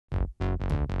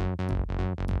Bum,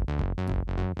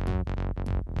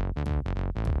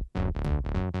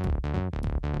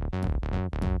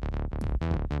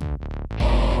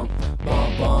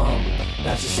 bum,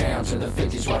 that's the sounds of the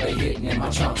 50s while they hitting in my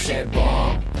trunk. Said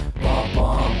bum, bum,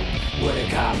 bum, with a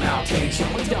Kottonmouth kings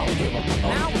and we don't give a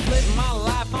bum. I was living my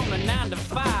life on a 9 to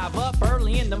 5, up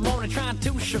early in the morning trying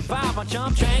to survive. My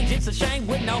chump change, it's a shame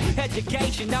with no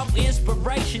education, no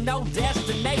inspiration, no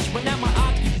destination. But now my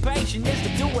occupation is to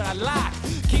do what I like,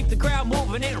 keep the crowd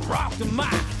moving and rock the mic.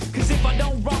 Cause if I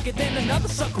don't rock it, then another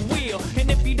sucker will. And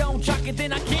if you don't jock it,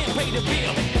 then I can't pay the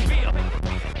bill.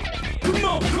 Come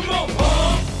on, bum,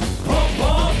 bum,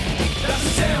 bum. That's the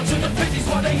sounds of the 50s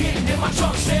while they hitting in my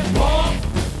trunk. Said bum,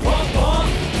 bum, bum.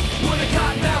 We're the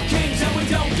Kottonmouth kings and we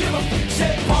don't give a.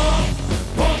 Said bum,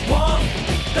 bum, bum.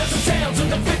 That's the sounds of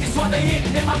the 50s while they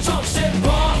hitting in my trunk. Said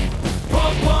bum,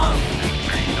 bum, bum.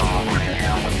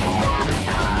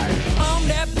 I'm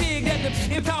that pig that the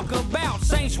you talk about.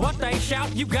 Saints what they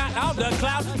shout, you got all the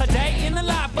clout. A day in the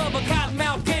life of a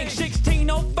Kottonmouth king,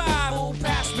 1605. Oh,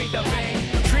 pass me the vein.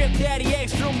 Trip Daddy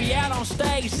X threw me out on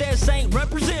stage. Says Saint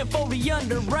represent for the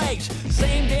underage.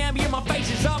 Same damn year my face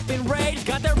is up in rage.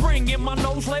 Got that ring in my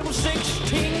nose label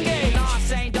 16 gauge. Nah,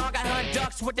 Saint dog, I hunt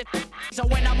ducks with the so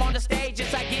when I'm on the stage,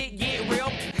 it's like get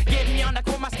real. Get me on the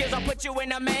court, my skills, I'll put you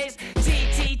in a maze.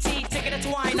 T, ticket to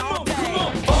twine all day. Come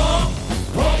on, bum,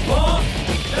 bum, bum.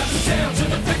 That's the sounds of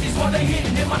the 50s while they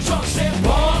hitting in my trunk. Said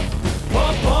bum,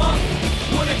 bum, bum.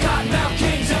 We're the Kottonmouth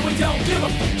kings and we don't give a.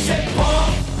 Said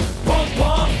bum, bum,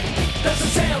 bum. That's the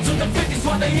sounds of the 50s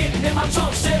while they hitting in my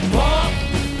trunk. Said bum,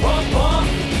 bum, bum.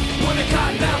 We're the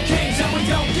Kottonmouth kings and we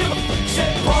don't give a.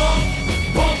 Said bum,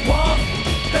 bum, bum.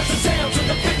 That's the sounds of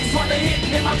the 50s while they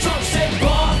hitting in my trunk. Said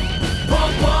bum,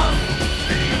 bum, bum.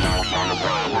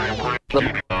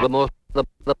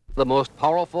 The most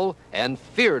powerful and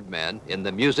feared man in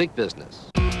the music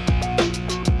business.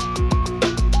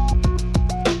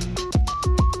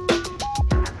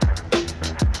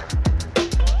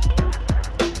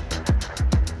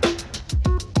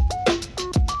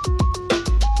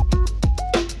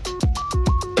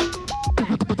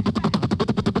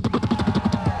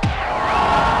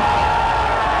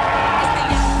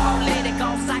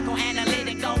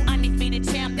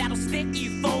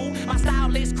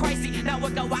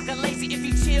 If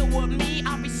you chill with me,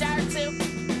 I'll be sure to.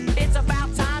 It's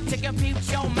about time to compute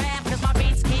your math, cause my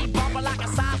beats keep bumping like a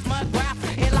seismograph.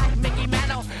 And like Mickey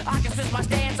Mantle, I can switch my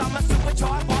stance. I'm a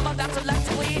supercharged baller that's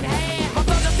electrically enhanced. My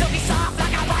flows will still be soft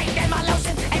like I write in my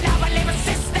lotion. And now my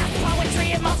lyricist, that's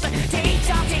poetry in motion. To each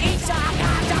I've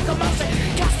got dark emotion.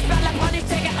 Got spell up honey,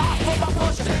 take it off for my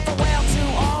portion. Farewell to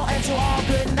all and to all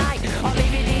good night. I'll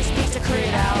leave you these beats to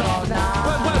crit out all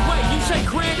night. Wait, you say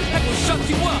crit? That will shut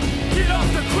you up. Get off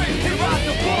the crit and ride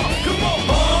the bar. Come on,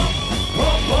 bum,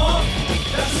 bum, bum.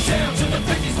 That's the sounds of the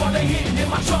 50s while they hitting in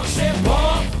my trunk. Said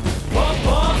bum, bum,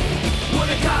 bum. We're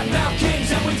the Kottonmouth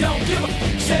kings and we don't give a.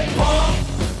 Said bum,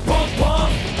 bum, bum.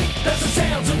 That's the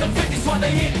sounds of the 50s while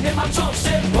they hitting in my trunk.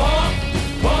 Said bum.